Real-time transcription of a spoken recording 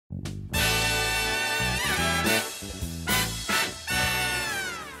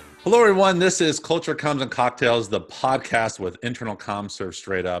Hello, everyone. This is Culture Comms and Cocktails, the podcast with internal comms served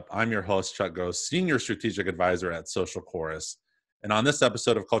straight up. I'm your host, Chuck Gross, Senior Strategic Advisor at Social Chorus. And on this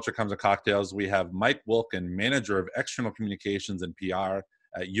episode of Culture Comms and Cocktails, we have Mike Wilkin, Manager of External Communications and PR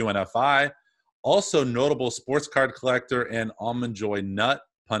at UNFI, also notable sports card collector and Almond Joy nut,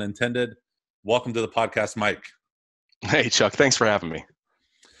 pun intended. Welcome to the podcast, Mike. Hey, Chuck. Thanks for having me.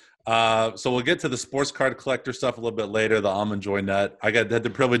 So we'll get to the sports card collector stuff a little bit later, the Almond Joy nut. I had the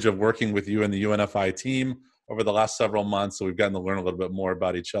privilege of working with you and the UNFI team over the last several months, so we've gotten to learn a little bit more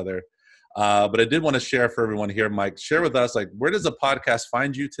about each other. But I did want to share for everyone here, Mike, share with us, where does the podcast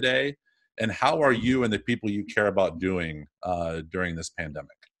find you today, and how are you and the people you care about doing during this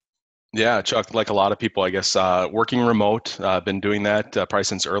pandemic? Yeah, Chuck, like a lot of people, I guess, working remote. I've been doing that probably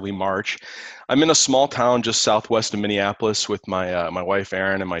since early March. I'm in a small town just southwest of Minneapolis with my wife,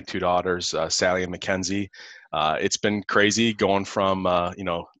 Erin, and my two daughters, Sally and Mackenzie. It's been crazy going from,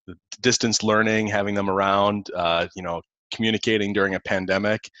 distance learning, having them around, communicating during a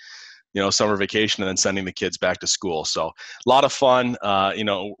pandemic, summer vacation, and then sending the kids back to school. So a lot of fun.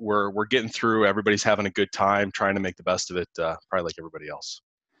 We're getting through. Everybody's having a good time, trying to make the best of it, probably like everybody else.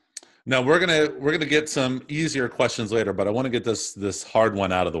 Now we're gonna get some easier questions later, but I want to get this hard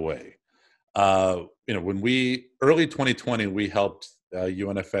one out of the way. When early 2020, we helped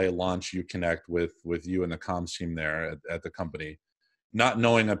UNFA launch UConnect with you and the comms team there at the company, not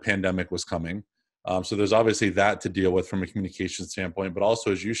knowing a pandemic was coming. So there's obviously that to deal with from a communication standpoint, but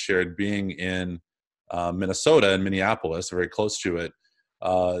also, as you shared, being in Minnesota and Minneapolis, very close to it,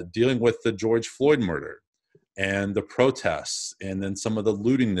 dealing with the George Floyd murder and the protests, and then some of the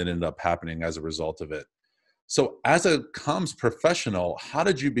looting that ended up happening as a result of it. So as a comms professional, how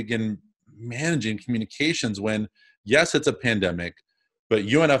did you begin managing communications when, yes, it's a pandemic, but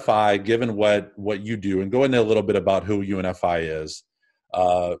UNFI, given what you do, and go into a little bit about who UNFI is,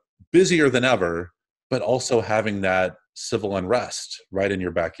 busier than ever, but also having that civil unrest right in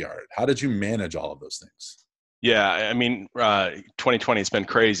your backyard. How did you manage all of those things? Yeah, I mean, 2020 has been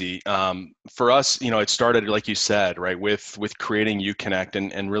crazy. For us, it started, like you said, right, with creating UConnect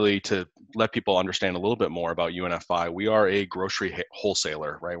and really to let people understand a little bit more about UNFI. We are a grocery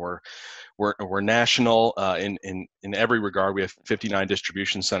wholesaler, right? We're national in every regard. We have 59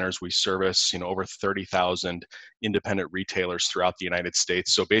 distribution centers. We service, over 30,000 independent retailers throughout the United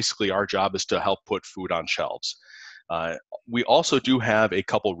States. So basically, our job is to help put food on shelves. We also do have a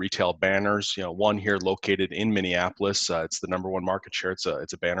couple retail banners. One here located in Minneapolis. It's the number one market share. It's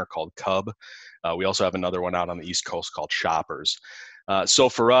a banner called Cub. We also have another one out on the East Coast called Shoppers. So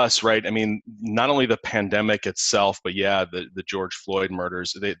for us, right, I mean, not only the pandemic itself, but the George Floyd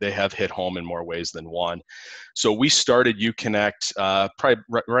murders, they have hit home in more ways than one. So we started UConnect probably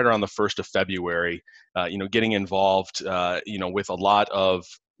right around the 1st of February, getting involved, with a lot of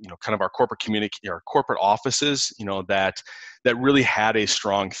kind of our our corporate offices, that really had a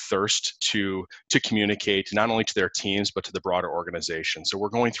strong thirst to communicate not only to their teams, but to the broader organization. So we're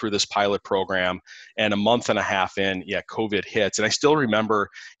going through this pilot program, and a month and a half in, COVID hits. And I still remember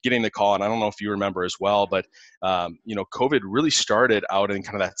getting the call, and I don't know if you remember as well, but, COVID really started out in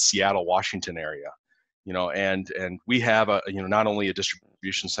kind of that Seattle, Washington area. And we have not only a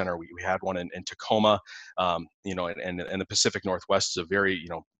distribution center, we had one in Tacoma, and the Pacific Northwest is a very,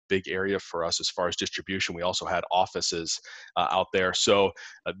 big area for us as far as distribution. We also had offices out there. So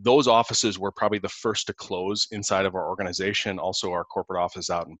those offices were probably the first to close inside of our organization. Also our corporate office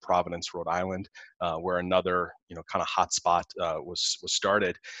out in Providence, Rhode Island, where another, kind of hotspot was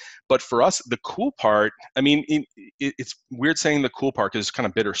started. But for us, the cool part, I mean, it's weird saying the cool part because it's kind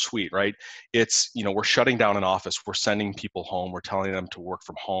of bittersweet, right? It's, we're shutting down an office. We're sending people home. We're telling them to work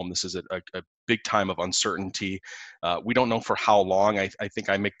from home. This is a big time of uncertainty. We don't know for how long. I think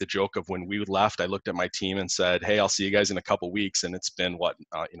I make the joke of when we left, I looked at my team and said, hey, I'll see you guys in a couple weeks. And it's been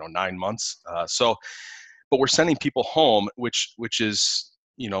 9 months. But we're sending people home, which is,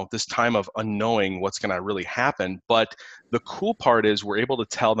 this time of unknowing what's going to really happen. But the cool part is we're able to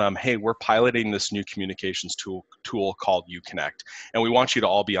tell them, hey, we're piloting this new communications tool called UConnect, and we want you to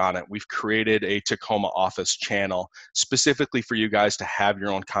all be on it. We've created a Tacoma office channel specifically for you guys to have your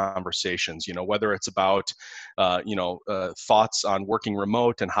own conversations, whether it's about, thoughts on working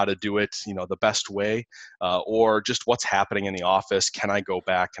remote and how to do it, the best way, or just what's happening in the office. Can I go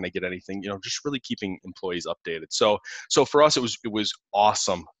back? Can I get anything? Just really keeping employees updated. So for us, it was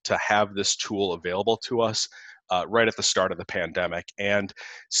awesome to have this tool available to us right at the start of the pandemic. And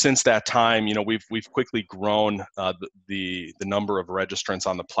since that time, we've quickly grown the number of registrants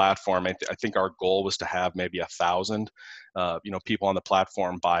on the platform. I think our goal was to have maybe 1,000 people on the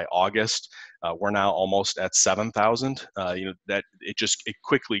platform by August. We're now almost at 7,000. That it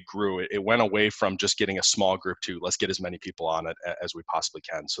quickly grew. It went away from just getting a small group to let's get as many people on it as we possibly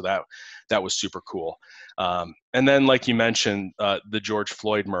can. So that was super cool. And then, like you mentioned, the George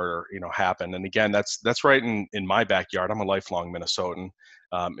Floyd murder, happened. And again, that's right in my backyard. I'm a lifelong Minnesotan.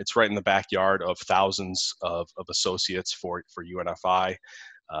 It's right in the backyard of thousands of associates for UNFI.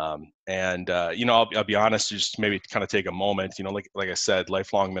 I'll be honest, just maybe kind of take a moment, like I said,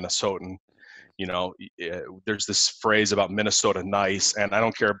 lifelong Minnesotan, there's this phrase about Minnesota nice, and I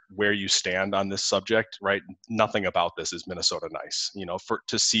don't care where you stand on this subject, right? Nothing about this is Minnesota nice,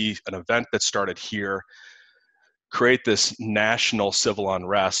 to see an event that started here create this national civil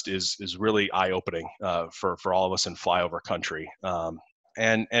unrest is really eye-opening for all of us in flyover country.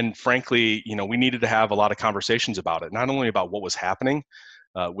 And frankly, we needed to have a lot of conversations about it, not only about what was happening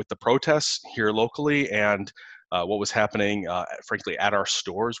with the protests here locally and what was happening, frankly, at our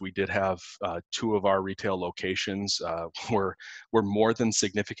stores. We did have two of our retail locations were more than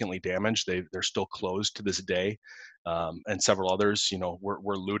significantly damaged. They're still closed to this day, and several others,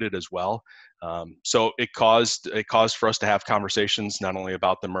 were looted as well. So it caused for us to have conversations not only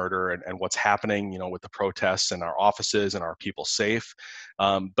about the murder and what's happening, with the protests and our offices and our people safe,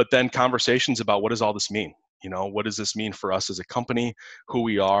 but then conversations about what does all this mean. What does this mean for us as a company, who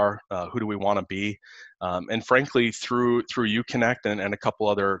we are, who do we want to be? And frankly, through Uconnect and a couple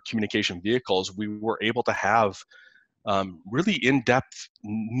other communication vehicles, we were able to have really in-depth,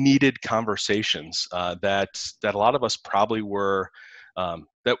 needed conversations that a lot of us probably were,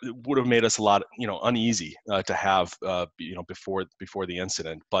 that would have made us a lot, uneasy to have, before the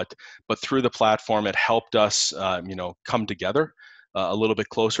incident. But through the platform, it helped us, come together a little bit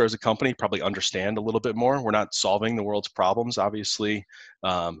closer as a company, probably understand a little bit more. We're not solving the world's problems, obviously,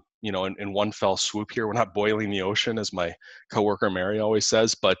 in one fell swoop here. We're not boiling the ocean, as my coworker Mary always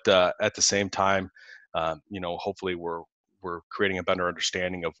says, but at the same time, hopefully we're creating a better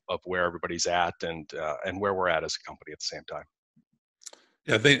understanding of where everybody's at and where we're at as a company at the same time.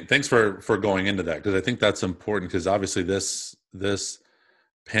 Yeah, thanks for going into that, because I think that's important, because obviously this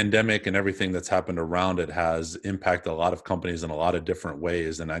pandemic and everything that's happened around it has impacted a lot of companies in a lot of different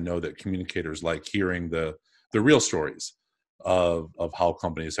ways. And I know that communicators like hearing the real stories of how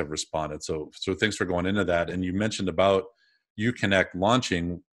companies have responded. So thanks for going into that. And you mentioned about Uconnect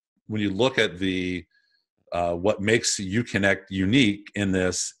launching. When you look at what makes Uconnect unique in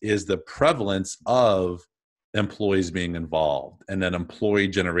this is the prevalence of employees being involved and then employee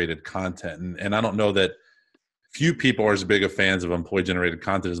generated content. And I don't know that few people are as big of fans of employee generated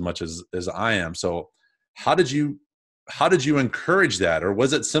content as much as I am. So how did you encourage that? Or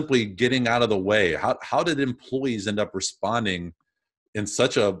was it simply getting out of the way? How did employees end up responding in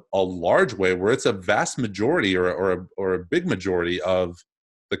such a large way where it's a vast majority or a big majority of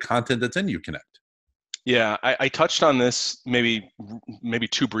the content that's in Uconnect? Yeah, I touched on this maybe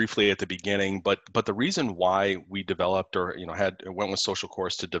too briefly at the beginning, but the reason why we developed or went with Social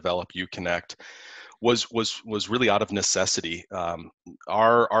Course to develop Uconnect was really out of necessity.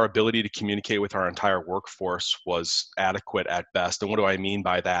 Our ability to communicate with our entire workforce was adequate at best. And what do I mean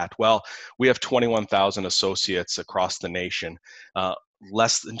by that? Well, we have 21,000 associates across the nation.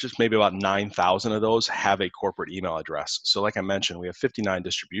 Less than just maybe about 9,000 of those have a corporate email address. So like I mentioned, we have 59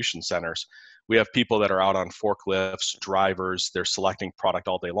 distribution centers. We have people that are out on forklifts, drivers, they're selecting product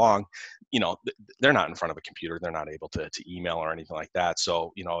all day long. They're not in front of a computer. They're not able to email or anything like that.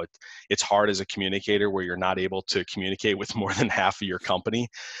 So, it's hard as a communicator where you're not able to communicate with more than half of your company.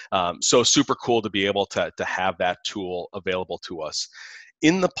 So super cool to be able to have that tool available to us.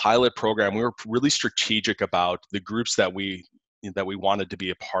 In the pilot program, we were really strategic about the groups that we wanted to be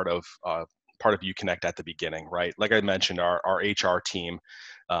a part of Uconnect at the beginning, right? Like I mentioned, our HR team,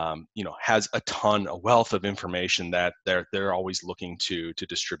 has a wealth of information that they're always looking to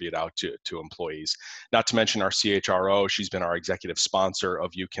distribute out to employees. Not to mention our CHRO, she's been our executive sponsor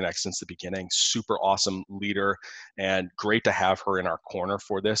of Uconnect since the beginning. Super awesome leader, and great to have her in our corner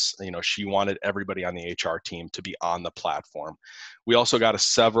for this. She wanted everybody on the HR team to be on the platform. We also got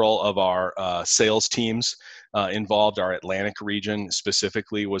several of our sales teams involved. Our Atlantic region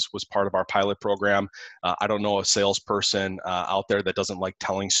specifically was part of our pilot program. I don't know a salesperson out there that doesn't like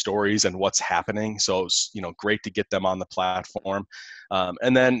telling stories and what's happening. So it's, great to get them on the platform.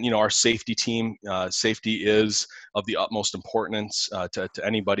 And then, our safety team. Safety is of the utmost importance to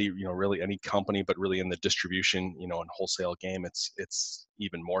anybody, really any company, but really in the distribution, and wholesale game, it's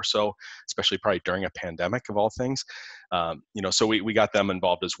even more so, especially probably during a pandemic of all things. So we got them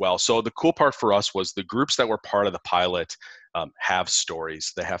involved as well. So the cool part for us was the groups that were part of the pilot have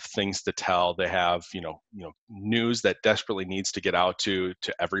stories. They have things to tell. They have, news that desperately needs to get out to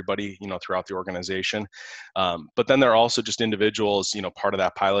everybody, throughout the organization. But then there are also just individuals, part of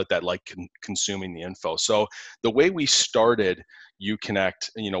that pilot that like consuming the info. So the way we started Uconnect,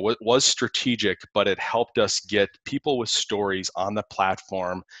 was strategic, but it helped us get people with stories on the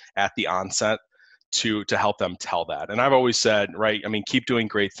platform at the onset to help them tell that. And I've always said, right, I mean, keep doing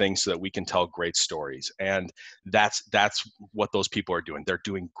great things so that we can tell great stories. And that's what those people are doing. They're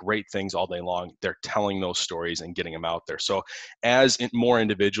doing great things all day long. They're telling those stories and getting them out there. So as more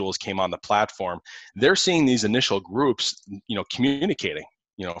individuals came on the platform, they're seeing these initial groups, communicating,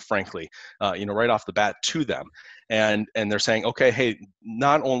 frankly, right off the bat to them. And they're saying, okay, hey,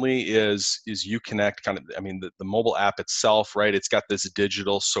 not only is Uconnect kind of, I mean, the mobile app itself, right? It's got this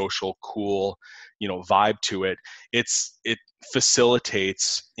digital, social, cool, vibe to it. It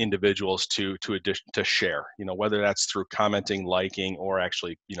facilitates individuals to share, whether that's through commenting, liking, or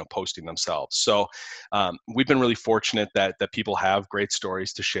actually, posting themselves. So we've been really fortunate that people have great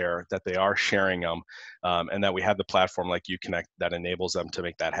stories to share, that they are sharing them, and that we have the platform like Uconnect that enables them to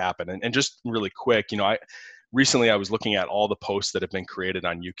make that happen. And just really quick, recently I was looking at all the posts that have been created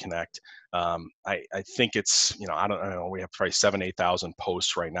on Uconnect. I think it's, I don't know, we have probably 8,000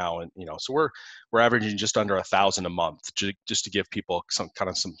 posts right now. And, so we're averaging just under 1,000 a month, just to give people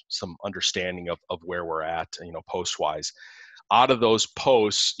some understanding of where we're at, post wise. Out of those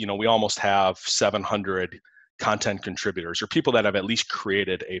posts, we almost have 700 content contributors, or people that have at least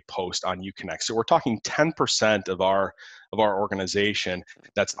created a post on Uconnect. So we're talking 10% of our organization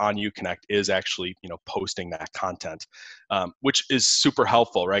that's on Uconnect is actually, posting that content, which is super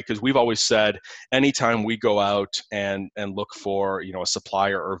helpful, right? Because we've always said, anytime we go out and look for, a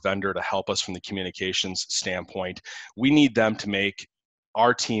supplier or vendor to help us from the communications standpoint, we need them to make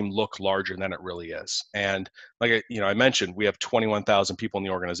our team look larger than it really is. And like I mentioned, we have 21,000 people in the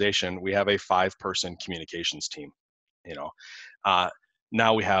organization. We have a 5-person communications team.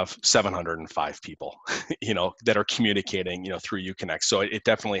 Now we have 705 people, that are communicating, through Uconnect. So it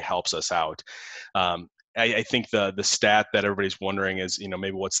definitely helps us out. I think the stat that everybody's wondering is,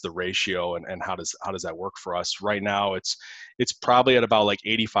 maybe what's the ratio and how does that work for us? Right now, it's probably at about like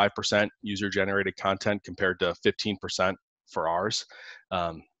 85% user generated content compared to 15% for ours.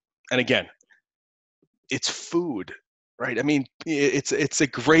 And again, it's food, right? I mean, it's a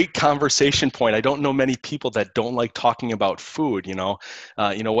great conversation point. I don't know many people that don't like talking about food,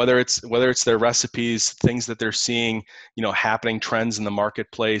 whether it's their recipes, things that they're seeing, happening, trends in the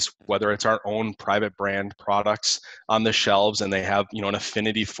marketplace, whether it's our own private brand products on the shelves and they have, an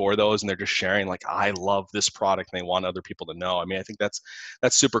affinity for those and they're just sharing like, I love this product and they want other people to know. I mean, I think that's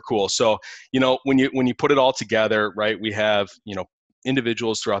super cool. So, when you put it all together, right, we have,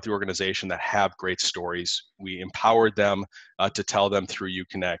 individuals throughout the organization that have great stories. We empowered them to tell them through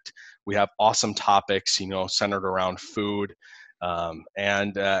Uconnect. We have awesome topics, centered around food.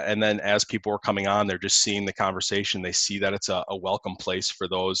 And then as people are coming on, they're just seeing the conversation. They see that it's a welcome place for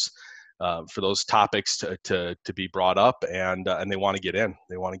those topics to be brought up, and they want to get in.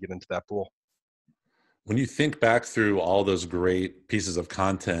 They want to get into that pool. When you think back through all those great pieces of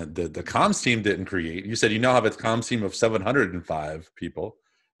content that the comms team didn't create, you said you now have a comms team of 705 people,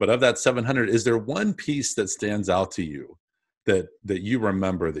 but of that 700, is there one piece that stands out to you that you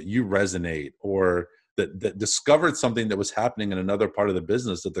remember, that you resonate, or that discovered something that was happening in another part of the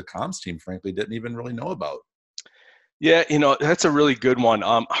business that the comms team, frankly, didn't even really know about? Yeah, that's a really good one.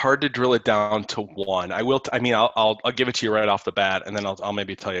 Hard to drill it down to one. I'll give it to you right off the bat, and then I'll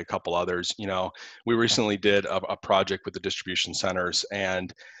maybe tell you a couple others. We recently did a project with the distribution centers,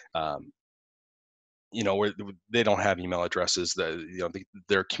 and where they don't have email addresses.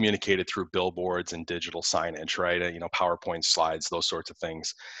 They're communicated through billboards and digital signage, right? And, PowerPoint slides, those sorts of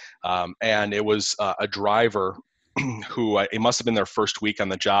things. And it was a driver who it must have been their first week on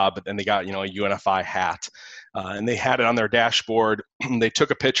the job, and they got, a UNFI hat. And they had it on their dashboard. They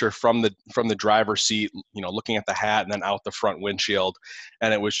took a picture from the driver's seat, looking at the hat, and then out the front windshield.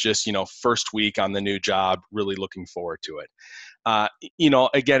 And it was just, first week on the new job, really looking forward to it.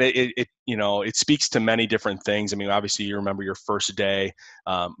 Again, it speaks to many different things. I mean, obviously you remember your first day,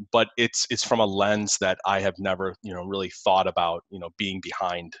 but it's from a lens that I have never, really thought about, being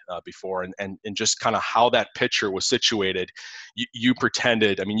behind before, and just kind of how that picture was situated. You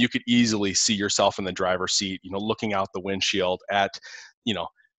pretended, I mean, you could easily see yourself in the driver's seat, looking out the windshield at,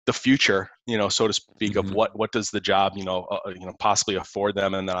 the future, so to speak, of what does the job, possibly afford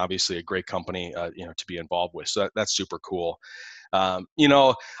them, and then obviously a great company, to be involved with. So that's super cool. You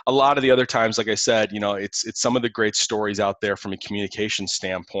know, a lot of the other times, like I said, you know, it's some of the great stories out there from a communication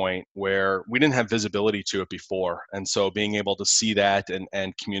standpoint where we didn't have visibility to it before. And so being able to see that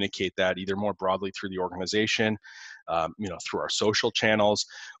and communicate that either more broadly through the organization, you know, through our social channels,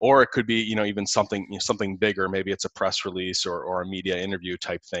 or it could be, you know, even something, you know, something bigger. Maybe it's a press release or a media interview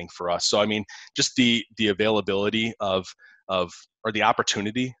type thing for us. So, I mean, just the availability of or the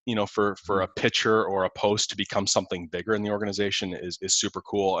opportunity, you know, for a picture or a post to become something bigger in the organization is super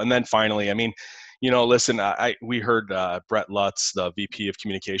cool. And then finally, I mean, you know, listen, we heard Brett Lutz, the VP of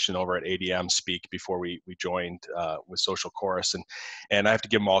Communication over at ADM, speak before we joined with Social Chorus, and I have to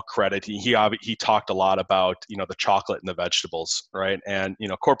give him all credit. He talked a lot about, you know, the chocolate and the vegetables, right? And you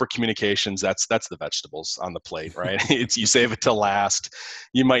know, corporate communications, that's the vegetables on the plate, right? It's, you save it till last.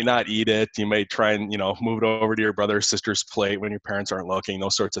 You might not eat it. You may try and, you know, move it over to your brother or sister's plate when your parents aren't looking.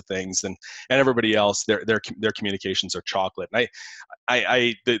 Those sorts of things, and everybody else, their communications are chocolate. And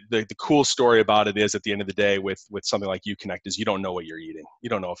the cool story about it is, at the end of the day, with something like Uconnect, is you don't know what you're eating. You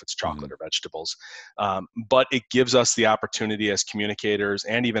don't know if it's chocolate or vegetables, but it gives us the opportunity as communicators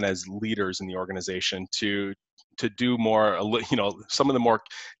and even as leaders in the organization to do more, you know, some of the more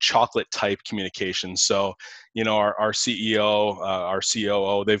chocolate type communications. So, you know, our CEO, our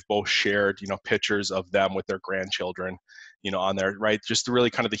COO, they've both shared, you know, pictures of them with their grandchildren, you know, on there, right? Just the really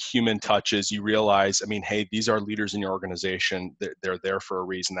kind of the human touches. You realize, I mean, hey, these are leaders in your organization. They're there for a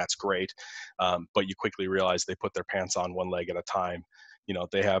reason. That's great. But you quickly realize they put their pants on one leg at a time. You know,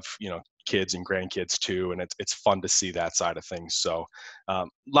 they have, you know, kids and grandkids too, and it's fun to see that side of things. So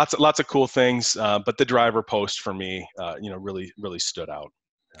lots of cool things, but the driver post for me, you know, really stood out.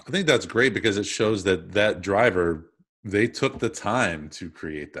 I think that's great because it shows that that driver, they took the time to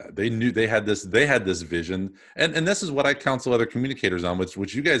create that. They knew they had this vision, and this is what I counsel other communicators on,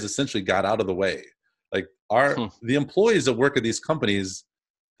 which you guys essentially got out of the way. Like the employees that work at these companies,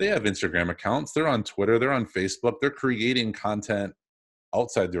 they have Instagram accounts, they're on Twitter, they're on Facebook, they're creating content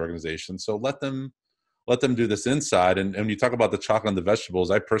outside the organization. So let them do this inside. And when you talk about the chocolate and the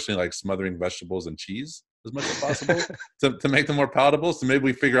vegetables, I personally like smothering vegetables and cheese as much as possible to make them more palatable. So maybe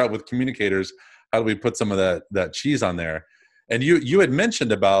we figure out with communicators, how do we put some of that cheese on there? And you had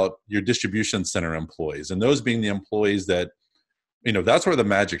mentioned about your distribution center employees, and those being the employees that, you know, that's where the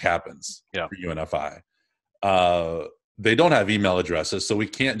magic happens for UNFI. They don't have email addresses, so we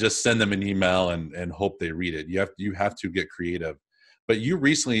can't just send them an email and hope they read it. You have to get creative. But you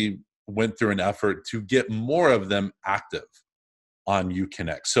recently went through an effort to get more of them active on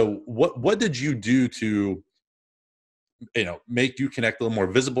Uconnect. So what did you do to, you know, make Uconnect a little more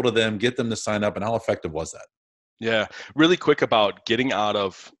visible to them, get them to sign up, and how effective was that? Yeah, really quick about getting out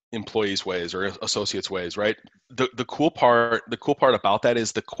of employees' ways or associates' ways, right? The cool part about that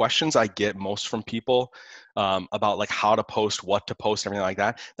is the questions I get most from people about like how to post, what to post, everything like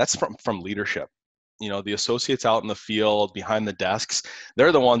that. That's from leadership. You know, the associates out in the field behind the desks,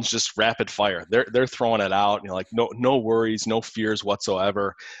 they're the ones just rapid fire. They're throwing it out, you know, like no worries, no fears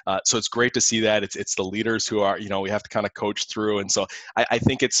whatsoever. So it's great to see that. It's the leaders who are, you know, we have to kind of coach through. And so I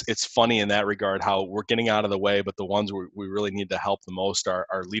think it's funny in that regard how we're getting out of the way, but the ones we really need to help the most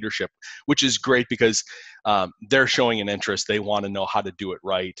are leadership, which is great because they're showing an interest. They want to know how to do it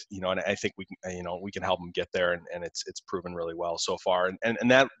right, you know, and I think we can help them get there, and it's proven really well so far. And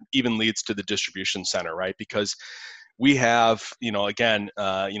that even leads to the distribution center, right? Because we have, you know, again,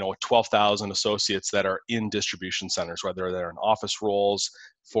 12,000 associates that are in distribution centers, whether they're in office roles,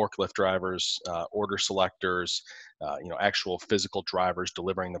 forklift drivers, order selectors, you know, actual physical drivers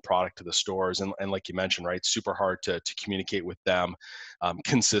delivering the product to the stores. And like you mentioned, right, super hard to communicate with them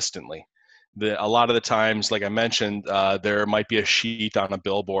consistently. A lot of the times, like I mentioned, there might be a sheet on a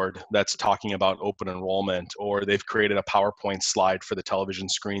billboard that's talking about open enrollment, or they've created a PowerPoint slide for the television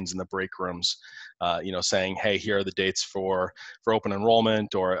screens in the break rooms, you know, saying, hey, here are the dates for open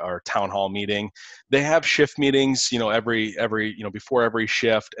enrollment or our town hall meeting. They have shift meetings, you know, every you know, before every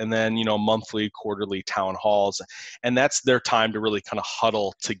shift, and then, you know, monthly, quarterly town halls, and that's their time to really kind of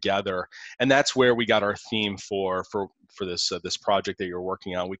huddle together. And that's where we got our theme for this project that you're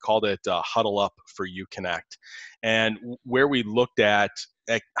working on. We called it Huddle Up for Uconnect, and where we looked at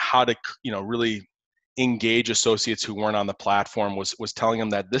how to, you know, really engage associates who weren't on the platform was telling them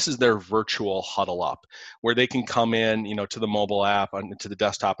that this is their virtual huddle up, where they can come in, you know, to the mobile app, to the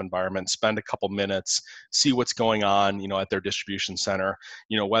desktop environment, spend a couple minutes, see what's going on, you know, at their distribution center,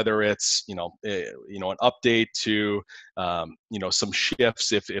 you know, whether it's, you know, an update to, you know, some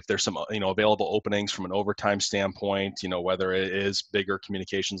shifts, if there's some, you know, available openings from an overtime standpoint, you know, whether it is bigger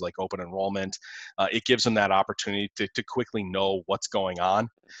communications like open enrollment, it gives them that opportunity to quickly know what's going on.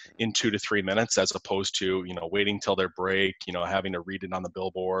 in 2 to 3 minutes, as opposed to, waiting till their break, having to read it on the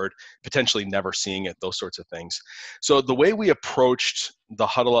billboard, potentially never seeing it, those sorts of things. So the way we approached the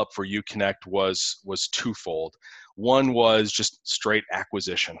Huddle Up for UConnect was twofold. One was just straight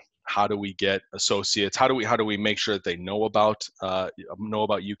acquisition. How do we get associates? How do we make sure that they know about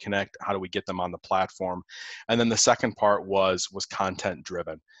UConnect? How do we get them on the platform? And then the second part was content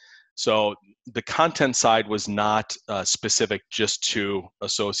driven. So the content side was not specific just to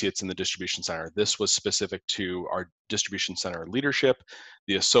associates in the distribution center. This was specific to our distribution center leadership,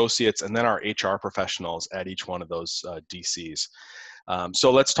 the associates, and then our HR professionals at each one of those DCs.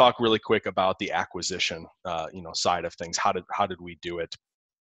 So let's talk really quick about the acquisition, side of things. How did we do it?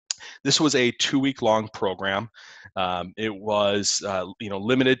 This was a 2-week-long program. It was,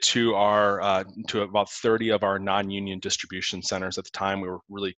 limited to to about 30 of our non-union distribution centers at the time. We were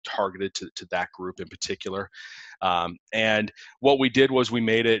really targeted to that group in particular. And what we did was we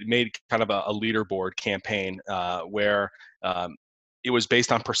made kind of a leaderboard campaign where it was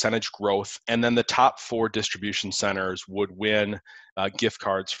based on percentage growth, and then the top 4 distribution centers would win gift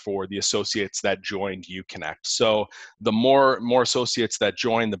cards for the associates that joined UConnect. So the more associates that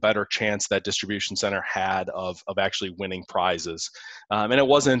joined, the better chance that distribution center had of actually winning prizes. And it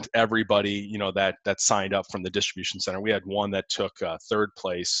wasn't everybody, that signed up from the distribution center. We had one that took 3rd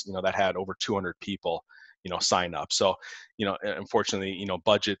place, that had over 200 people sign up. So, unfortunately,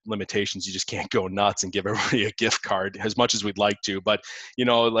 budget limitations, you just can't go nuts and give everybody a gift card as much as we'd like to. But,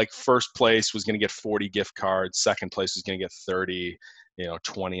 like first place was going to get 40 gift cards, second place was going to get 30,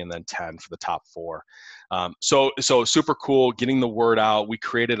 20, and then 10 for the top 4. So super cool, getting the word out. We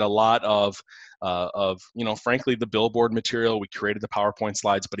created a lot of frankly, the billboard material. We created the PowerPoint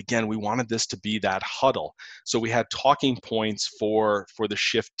slides, but again, we wanted this to be that huddle. So we had talking points for the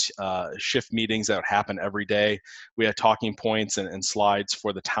shift meetings that would happen every day. We had talking points and slides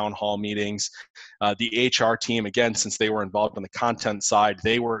for the town hall meetings. The HR team, again, since they were involved on the content side,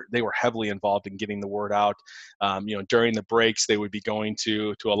 they were heavily involved in getting the word out. During the breaks, they would be going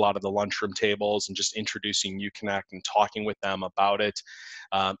to a lot of the lunchroom tables and just introducing UConnect and talking with them about it.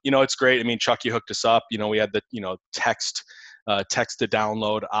 It's great. I mean, Chuck, you hooked us up. We had the text to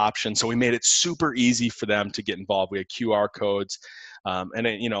download option, so we made it super easy for them to get involved. We had QR codes, and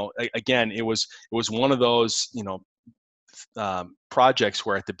again, it was one of those projects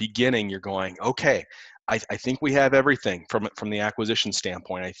where at the beginning you're going, okay, I think we have everything from the acquisition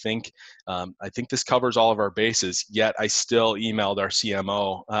standpoint. I think this covers all of our bases. Yet I still emailed our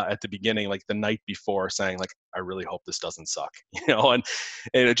CMO at the beginning, like the night before, saying like, I really hope this doesn't suck, and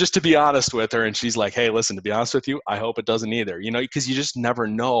just to be honest with her. And she's like, hey, listen, to be honest with you, I hope it doesn't either. Because you just never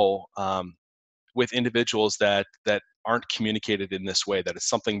know with individuals that aren't communicated in this way, that it's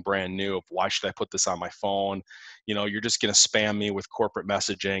something brand new. Of why should I put this on my phone? You're just going to spam me with corporate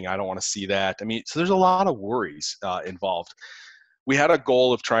messaging. I don't want to see that. I mean, so there's a lot of worries involved. We had a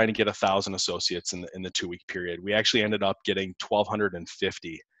goal of trying to get 1,000 associates in the 2-week period. We actually ended up getting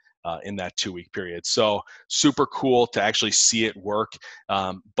 1,250 in that 2-week period. So super cool to actually see it work.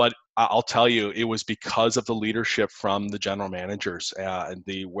 But I'll tell you, it was because of the leadership from the general managers and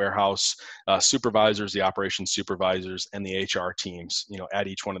the warehouse supervisors, the operations supervisors, and the HR teams, at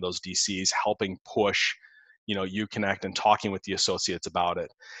each one of those DCs, helping push UConnect and talking with the associates about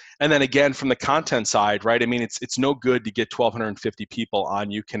it. And then again, from the content side, right? I mean, it's no good to get 1,250 people on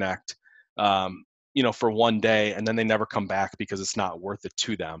UConnect, for one day, and then they never come back because it's not worth it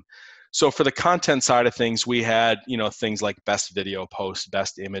to them. So for the content side of things, we had, things like best video post,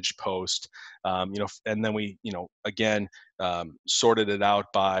 best image post, and then we, again, sorted it out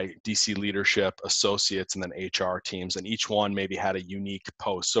by DC leadership, associates, and then HR teams. And each one maybe had a unique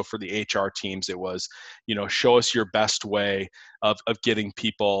post. So for the HR teams, it was, show us your best way of getting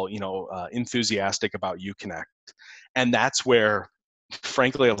people, enthusiastic about UConnect. And that's where,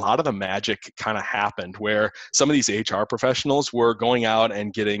 frankly, a lot of the magic kind of happened, where some of these HR professionals were going out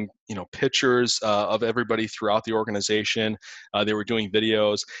and getting, pictures of everybody throughout the organization. They were doing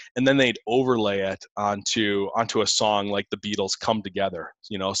videos, and then they'd overlay it onto a song like the Beatles' "Come Together."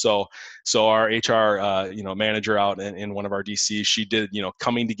 So our HR, manager out in one of our DCs, she did,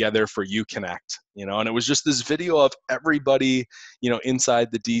 "Coming Together for UConnect," and it was just this video of everybody, inside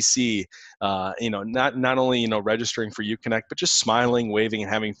the DC, not only, registering for UConnect, but just smiling, waving,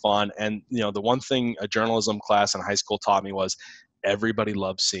 and having fun. And, the one thing a journalism class in high school taught me was everybody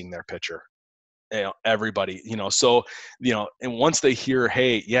loves seeing their picture. Everybody, so, and once they hear,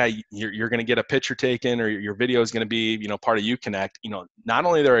 hey, yeah, you're going to get a picture taken, or your video is going to be, part of UConnect, not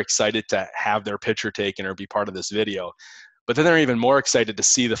only they're excited to have their picture taken or be part of this video, but then they're even more excited to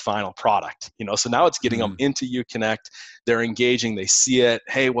see the final product, so now it's getting them into Uconnect. They're engaging, they see it,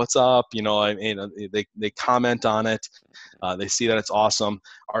 hey, what's up, they comment on it, they see that it's awesome.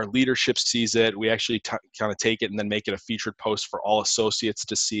 Our leadership sees it. We actually kind of take it and then make it a featured post for all associates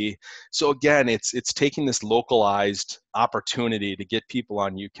to see. So again, it's taking this localized opportunity to get people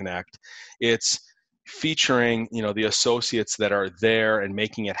on Uconnect. It's featuring the associates that are there and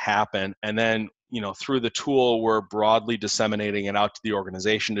making it happen, and then through the tool we're broadly disseminating it out to the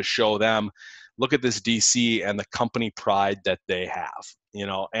organization to show them, look at this DC and the company pride that they have,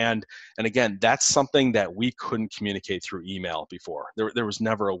 and again, that's something that we couldn't communicate through email before. There was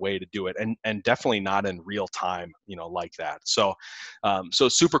never a way to do it, and definitely not in real time, like that. So so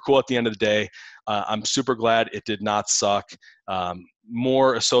super cool at the end of the day. I'm super glad it did not suck.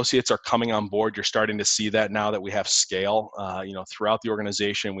 More associates are coming on board. You're starting to see that now that we have scale. Throughout the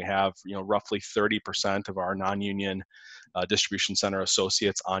organization, we have roughly 30% of our non-union distribution center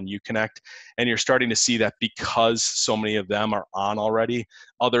associates on Uconnect, and you're starting to see that because so many of them are on already.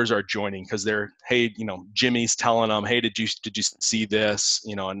 Others are joining because they're, hey, Jimmy's telling them, hey, did you see this?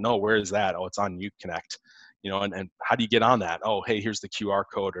 And no, where is that? Oh, it's on Uconnect. And how do you get on that? Oh, hey, here's the QR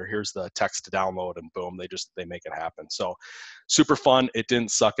code, or here's the text to download, and boom, they make it happen. So super fun. It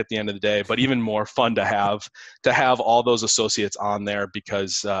didn't suck at the end of the day, but even more fun to have all those associates on there,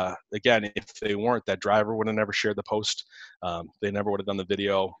 because again, if they weren't, that driver would have never shared the post. They never would have done the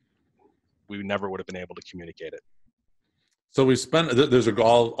video. We never would have been able to communicate it. So we spent, those are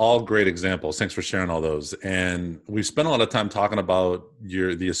all great examples. Thanks for sharing all those. And we spent a lot of time talking about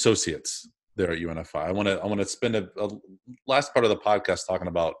the associates there at UNFI. I want to spend a last part of the podcast talking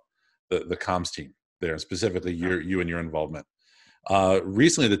about the comms team there, and specifically you and your involvement.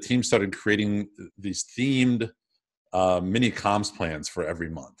 Recently, the team started creating these themed mini comms plans for every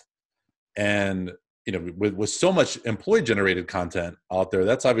month. And with so much employee generated content out there,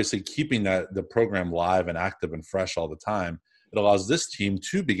 that's obviously keeping the program live and active and fresh all the time. It allows this team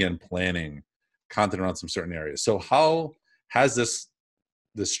to begin planning content around some certain areas. So how has this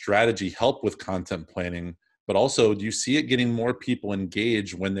strategy help with content planning, but also do you see it getting more people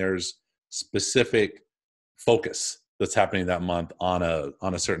engaged when there's specific focus that's happening that month on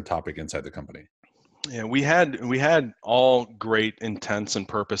a certain topic inside the company? Yeah, we had all great intents and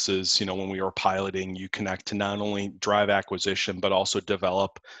purposes, when we were piloting Uconnect, to not only drive acquisition, but also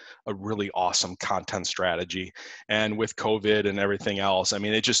develop a really awesome content strategy. And with COVID and everything else, I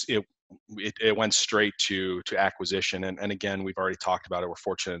mean, it went straight to acquisition. And again, we've already talked about it. We're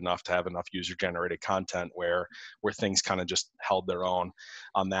fortunate enough to have enough user generated content where things kind of just held their own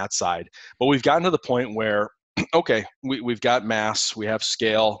on that side. But we've gotten to the point where, okay, we've got mass, we have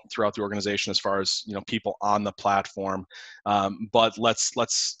scale throughout the organization as far as people on the platform, but let's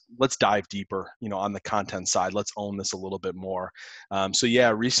dive deeper on the content side. Let's own this a little bit more. So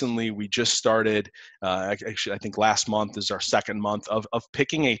yeah, recently we just started, actually I think last month is our second month of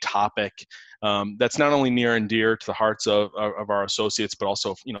picking a topic that's not only near and dear to the hearts of our associates, but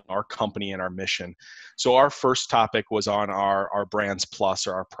also our company and our mission. So our first topic was on our Brands Plus,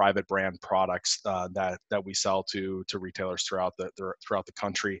 or our private brand products that we sell to retailers throughout the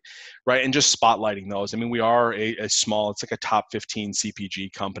country, right? And just spotlighting those. I mean, we are a small, it's like a top 15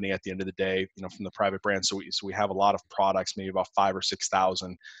 CPG company at the end of the day, from the private brand. So we have a lot of products, maybe about 5,000 or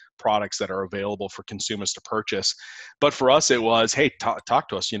 6,000 products that are available for consumers to purchase. But for us, it was, hey, talk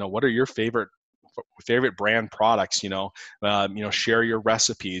to us. What are your favorite brand products? Share your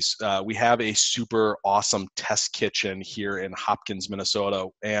recipes. We have a super awesome test kitchen here in Hopkins, Minnesota,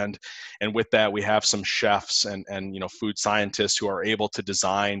 and with that we have some chefs and food scientists who are able to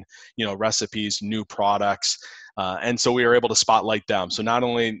design recipes, new products. And so we were able to spotlight them. So not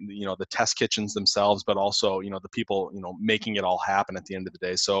only, the test kitchens themselves, but also, the people, making it all happen at the end of the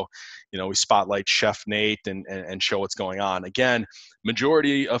day. So, we spotlight Chef Nate and show what's going on. Again,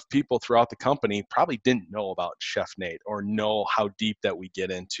 majority of people throughout the company probably didn't know about Chef Nate or know how deep that we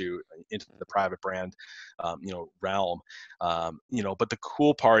get into the private brand, realm. But the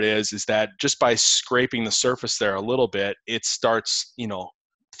cool part is that just by scraping the surface there a little bit, it starts,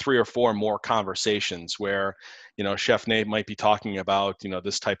 3 or 4 more conversations where, Chef Nate might be talking about,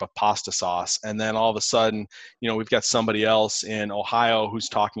 this type of pasta sauce. And then all of a sudden, we've got somebody else in Ohio who's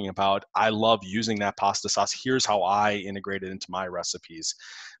talking about, I love using that pasta sauce. Here's how I integrate it into my recipes.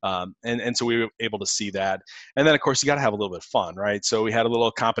 And so we were able to see that. And then of course you got to have a little bit of fun, right? So we had a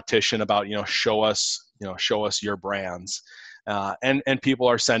little competition about, show us your brands. And people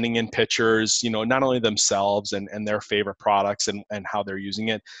are sending in pictures, not only themselves and their favorite products and how they're using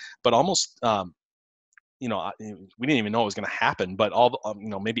it, but almost, we didn't even know it was going to happen, but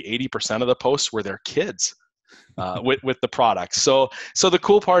maybe 80% of the posts were their kids, with the products. So the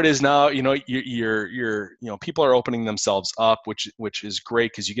cool part is now, people are opening themselves up, which is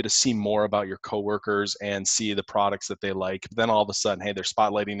great because you get to see more about your coworkers and see the products that they like. But then all of a sudden, hey, they're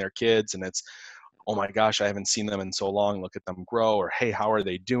spotlighting their kids, and it's, oh my gosh, I haven't seen them in so long. Look at them grow. Or, hey, how are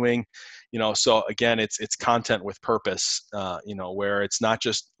they doing? So again, it's content with purpose. Where it's not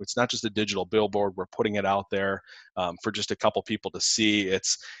just a digital billboard. We're putting it out there for just a couple people to see.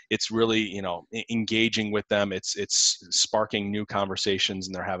 It's really engaging with them. It's sparking new conversations,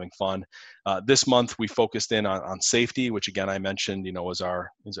 and they're having fun. This month we focused in on safety, which again I mentioned was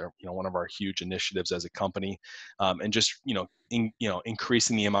one of our huge initiatives as a company, and just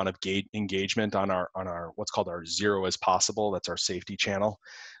increasing the amount of engagement on our what's called our Zero as Possible. That's our safety channel.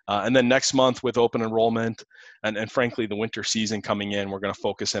 And then next month with open enrollment and frankly the winter season coming in, we're going to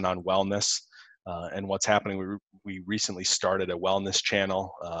focus in on wellness and what's happening. We recently started a wellness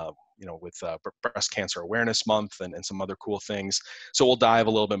channel, with Breast Cancer Awareness Month and some other cool things. So we'll dive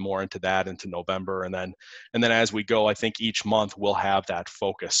a little bit more into that into November, and then as we go, I think each month we'll have that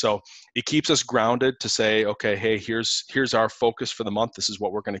focus. So it keeps us grounded to say, okay, hey, here's our focus for the month. This is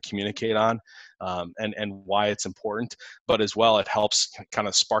what we're going to communicate on, and why it's important. But as well, it helps kind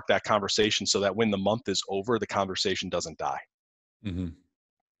of spark that conversation so that when the month is over, the conversation doesn't die. Mm-hmm.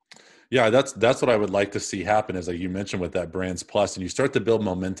 Yeah, that's what I would like to see happen, is like you mentioned with that Brands Plus, and you start to build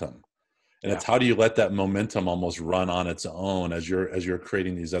momentum. And it's how do you let that momentum almost run on its own as you're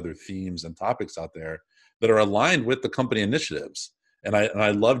creating these other themes and topics out there that are aligned with the company initiatives. And I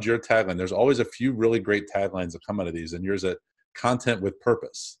loved your tagline. There's always a few really great taglines that come out of these, and yours at content with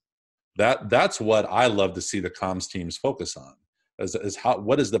purpose. That's what I love to see the comms teams focus on.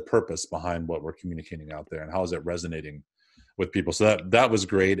 What is the purpose behind what we're communicating out there, and how is it resonating with people? So that was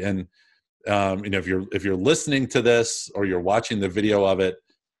great. And if you're listening to this or you're watching the video of it,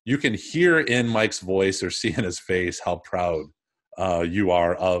 you can hear in Mike's voice or see in his face how proud you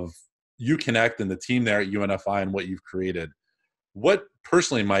are of Uconnect and the team there at UNFI and what you've created. What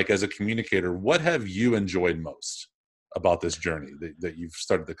personally, Mike, as a communicator, what have you enjoyed most about this journey that you've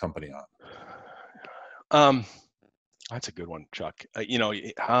started the company on? That's a good one, Chuck.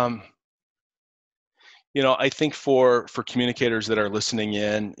 I think for communicators that are listening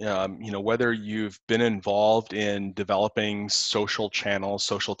in, whether you've been involved in developing social channels,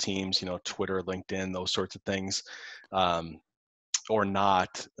 social teams, Twitter, LinkedIn, those sorts of things, or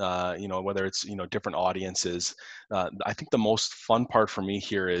not, whether it's, different audiences, I think the most fun part for me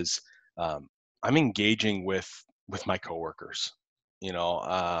here is I'm engaging with my coworkers. And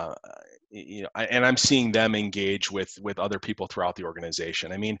I'm seeing them engage with other people throughout the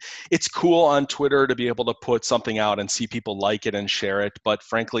organization. I mean, it's cool on Twitter to be able to put something out and see people like it and share it, but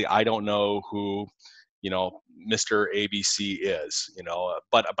frankly, I don't know who, Mr. ABC is,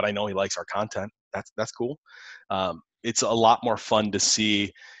 but I know he likes our content. That's cool. It's a lot more fun to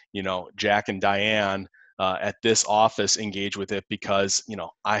see, Jack and Diane at this office engage with it because,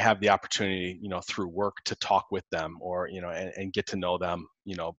 I have the opportunity, through work to talk with them or, and get to know them,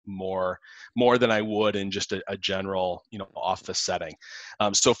 more than I would in just a general, office setting.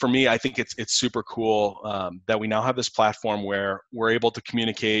 So for me, I think it's super cool that we now have this platform where we're able to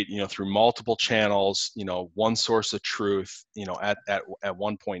communicate, through multiple channels, one source of truth, at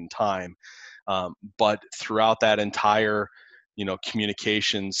one point in time. But throughout that entire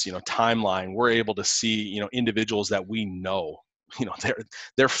communications timeline, we're able to see individuals that we know,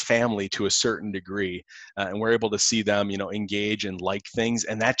 their family to a certain degree, and we're able to see them engage and like things,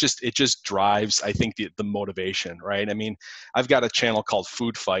 and that just drives, I think, the motivation, right? I mean, I've got a channel called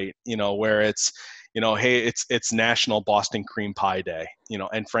Food Fight, where it's hey, it's National Boston Cream Pie Day,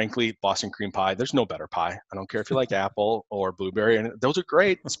 and frankly, Boston cream pie, there's no better pie. I don't care if you like apple or blueberry, and those are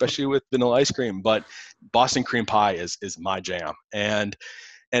great, especially with vanilla ice cream, but Boston cream pie is my jam. And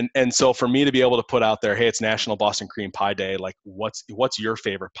so for me to be able to put out there, hey, it's National Boston Cream Pie Day, like what's your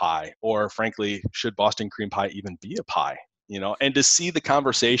favorite pie? Or frankly, should Boston cream pie even be a pie? And to see the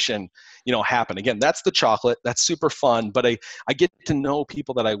conversation, happen. Again, that's the chocolate. That's super fun. But I get to know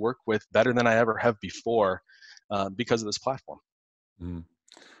people that I work with better than I ever have before because of this platform. Mm.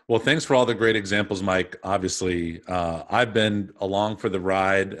 Well, thanks for all the great examples, Mike. Obviously, I've been along for the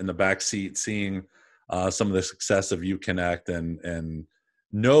ride in the back seat, seeing some of the success of Uconnect, and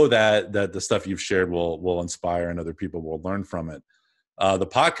know that the stuff you've shared will inspire and other people will learn from it. The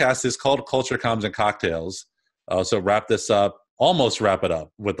podcast is called Culture, Comms, and Cocktails. So almost wrap it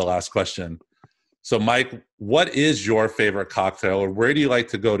up with the last question. So Mike, what is your favorite cocktail, or where do you like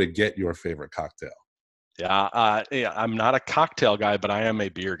to go to get your favorite cocktail? Yeah, I'm not a cocktail guy, but I am a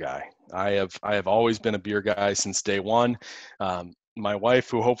beer guy. I have always been a beer guy since day one. my wife,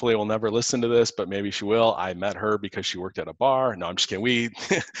 who hopefully will never listen to this, but maybe she will. I met her because she worked at a bar. No, I'm just kidding.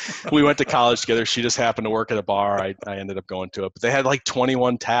 We went to college together. She just happened to work at a bar. I ended up going to it, but they had like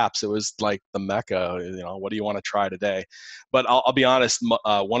 21 taps. It was like the mecca. What do you want to try today? But I'll be honest.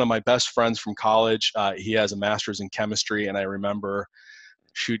 One of my best friends from college, he has a master's in chemistry, and I remember,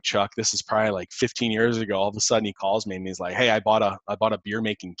 shoot, Chuck, this is probably like 15 years ago. All of a sudden he calls me and he's like, hey, I bought a beer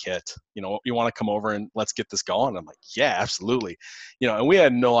making kit. You want to come over and let's get this going? I'm like, yeah, absolutely. And we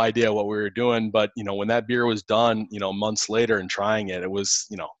had no idea what we were doing, but when that beer was done, months later and trying it, it was,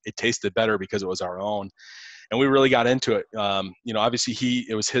 it tasted better because it was our own. And we really got into it. Obviously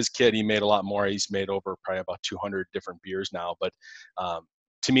it was his kid. He made a lot more. He's made over probably about 200 different beers now, but,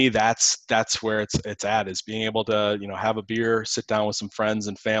 to me, that's where it's at, is being able to, have a beer, sit down with some friends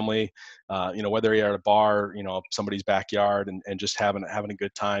and family, whether you're at a bar, somebody's backyard, and just having a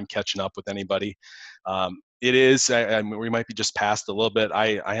good time, catching up with anybody. It is, we might be just past a little bit.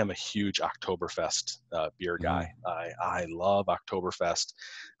 I am a huge Oktoberfest beer guy. I love Oktoberfest.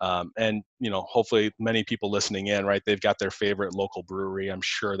 And, hopefully many people listening in, right, they've got their favorite local brewery. I'm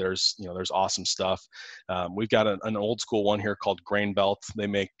sure there's awesome stuff. We've got an old school one here called Grain Belt. They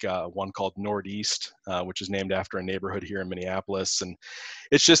make one called Northeast, which is named after a neighborhood here in Minneapolis. And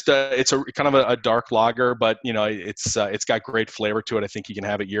it's just it's a kind of a dark lager, but it's got great flavor to it. I think you can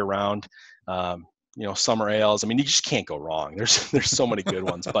have it year round. Summer ales. I mean, you just can't go wrong. There's so many good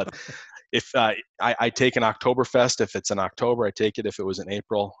ones. But if I take an Oktoberfest, if it's in October, I take it. If it was in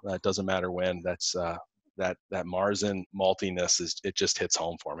April, it doesn't matter when. That's that Marzen maltiness it just hits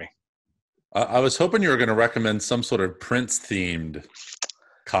home for me. I was hoping you were going to recommend some sort of Prince themed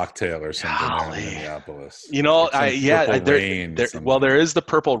cocktail or something there in Minneapolis. There is the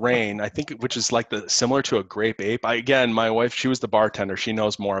Purple Rain, I think, which is like similar to a Grape Ape. My wife, she was the bartender. She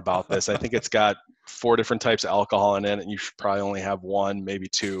knows more about this. I think it's got 4 different types of alcohol in it, and you should probably only have 1, maybe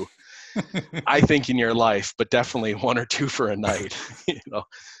 2. I think in your life, but definitely 1 or 2 for a night.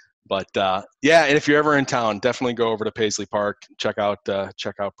 But and if you're ever in town, definitely go over to Paisley Park. Check out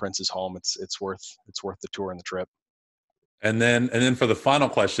Prince's home. It's worth the tour and the trip. And then for the final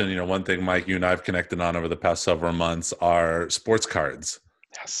question, one thing, Mike, you and I have connected on over the past several months are sports cards.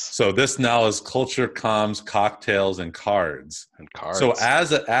 Yes. So this now is Culture Comms Cocktails and Cards. And cards. So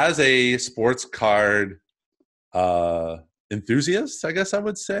as a sports card enthusiast, I guess I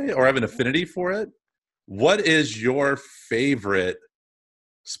would say, or have an affinity for it, what is your favorite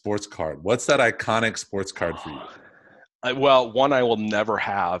sports card? What's that iconic sports card for you? Well, one I will never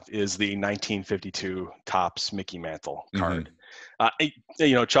have is the 1952 Topps Mickey Mantle card.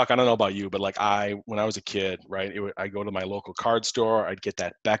 Mm-hmm. Chuck, I don't know about you, but when I was a kid, right, I'd go to my local card store, I'd get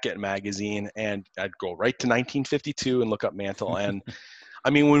that Beckett magazine, and I'd go right to 1952 and look up Mantle. And I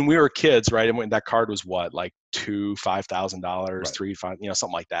mean, when we were kids, right, and when that card was what, like $5,000, $3,500,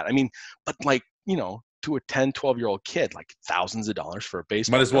 something like that. I mean, but to a 10, 12-year-old kid, like thousands of dollars for a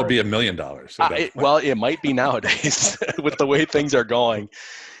baseball might as well card. Be $1 million. Well, it might be nowadays with the way things are going,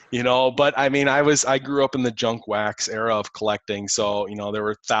 but I mean, I grew up in the junk wax era of collecting. So, there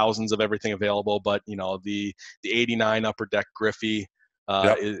were thousands of everything available, but the 89 Upper Deck Griffey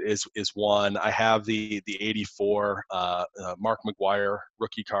is one. I have the 84 Mark McGwire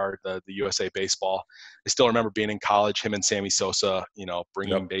rookie card, the USA Baseball. I still remember being in college, him and Sammy Sosa,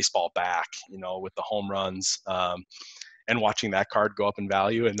 bringing baseball back, with the home runs, and watching that card go up in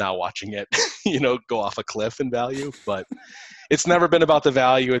value, and now watching it, go off a cliff in value. But it's never been about the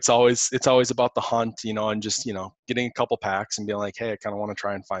value. It's always about the hunt, and just, getting a couple packs and being like, hey, I kind of want to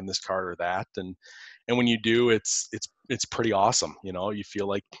try and find this card or that. And when you do, it's pretty awesome. You feel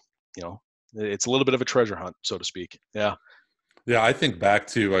like, it's a little bit of a treasure hunt, so to speak. Yeah. Yeah. I think back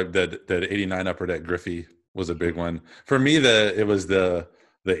to that 89 Upper Deck Griffey was a big one for me. It was the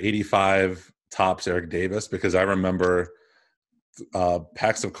 85 Topps Eric Davis, because I remember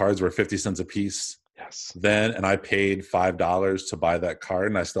packs of cards were 50 cents a piece. Yes. Then, and I paid $5 to buy that card,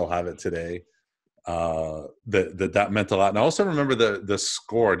 and I still have it today. That meant a lot. And I also remember the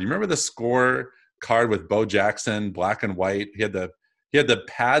score. Do you remember the score card with Bo Jackson, black and white? He had the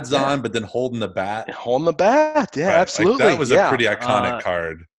pads on, but then holding the bat. Holding the bat, yeah, right. Absolutely. That was a pretty iconic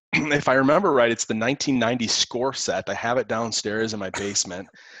card. If I remember right, it's the 1990 score set. I have it downstairs in my basement.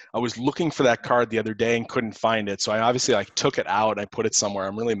 I was looking for that card the other day and couldn't find it. So I obviously took it out and I put it somewhere.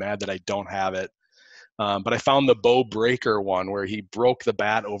 I'm really mad that I don't have it. But I found the Bo Breaker one where he broke the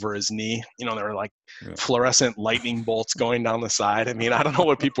bat over his knee. There were fluorescent lightning bolts going down the side. I mean, I don't know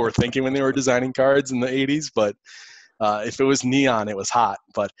what people were thinking when they were designing cards in the 80s, but if it was neon, it was hot.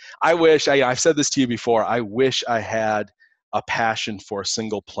 But I wish, I've said this to you before, I wish I had a passion for a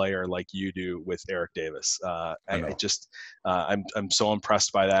single player like you do with Eric Davis. I'm so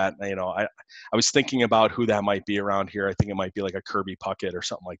impressed by that. I was thinking about who that might be around here. I think it might be like a Kirby Puckett or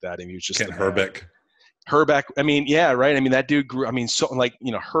something like that. And he was just Kent Hrbek. Hrbek. I mean, yeah, right. I mean, that dude grew. I mean, so like,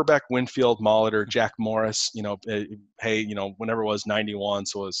 Hrbek, Winfield, Molitor, Jack Morris. Hey, whenever it was 91,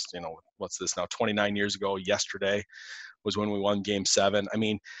 so it was, what's this now? 29 years ago. Yesterday was when we won Game 7. I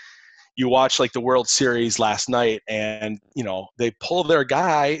mean, you watch like the World Series last night, and they pull their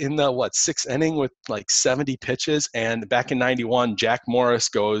guy in the 6th inning with like 70 pitches. And back in 91, Jack Morris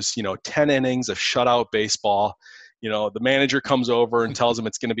goes 10 innings of shutout baseball. The manager comes over and tells him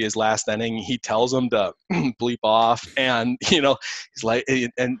it's going to be his last inning. He tells him to bleep off, and he's like,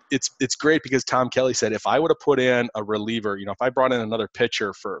 and it's great because Tom Kelly said, if I would have put in a reliever, if I brought in another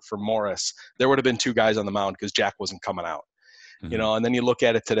pitcher for Morris, there would have been 2 guys on the mound because Jack wasn't coming out. And then you look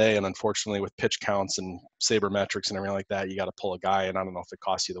at it today, and unfortunately with pitch counts and sabermetrics and everything like that, you got to pull a guy, and I don't know if it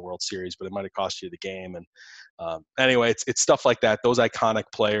cost you the World Series, but it might have cost you the game. And anyway, it's stuff like that, those iconic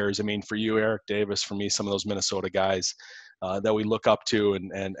players. I mean, for you, Eric Davis, for me, some of those Minnesota guys that we look up to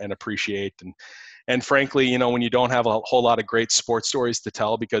and appreciate. And frankly, when you don't have a whole lot of great sports stories to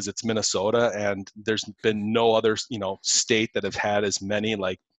tell because it's Minnesota, and there's been no other, state that have had as many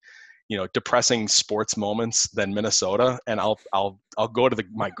depressing sports moments than Minnesota, and I'll go to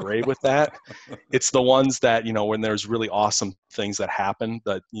my grave with that. It's the ones that when there's really awesome things that happen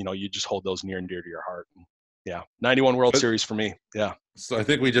that you just hold those near and dear to your heart. Yeah, 91 World Series for me. Yeah. So I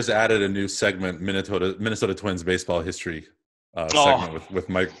think we just added a new segment, Minnesota Twins baseball history segment with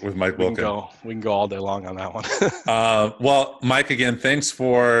Mike Wilkin. We can go all day long on that one. Well, Mike, again, thanks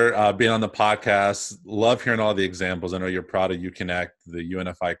for being on the podcast. Love hearing all the examples. I know you're proud of UConnect, the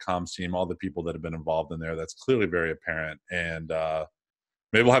UNFI comms team, all the people that have been involved in there. That's clearly very apparent. And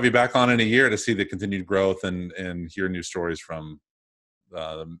maybe we'll have you back on in a year to see the continued growth and hear new stories from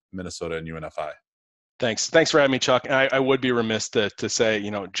Minnesota and UNFI. Thanks for having me, Chuck. And I would be remiss to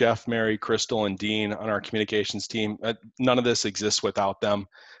say, Jeff, Mary, Crystal, and Dean on our communications team, none of this exists without them.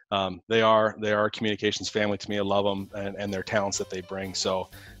 They are a communications family to me. I love them and their talents that they bring. So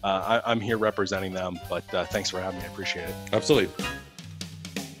I'm here representing them, but thanks for having me. I appreciate it. Absolutely.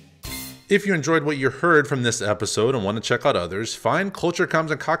 If you enjoyed what you heard from this episode and want to check out others, find Culture Comms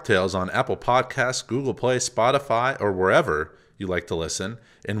and Cocktails on Apple Podcasts, Google Play, Spotify, or wherever you like to listen.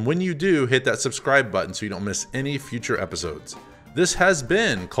 And when you do, hit that subscribe button so you don't miss any future episodes. This has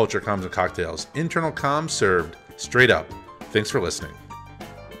been Culture Comms and Cocktails, internal comms served straight up. Thanks for listening.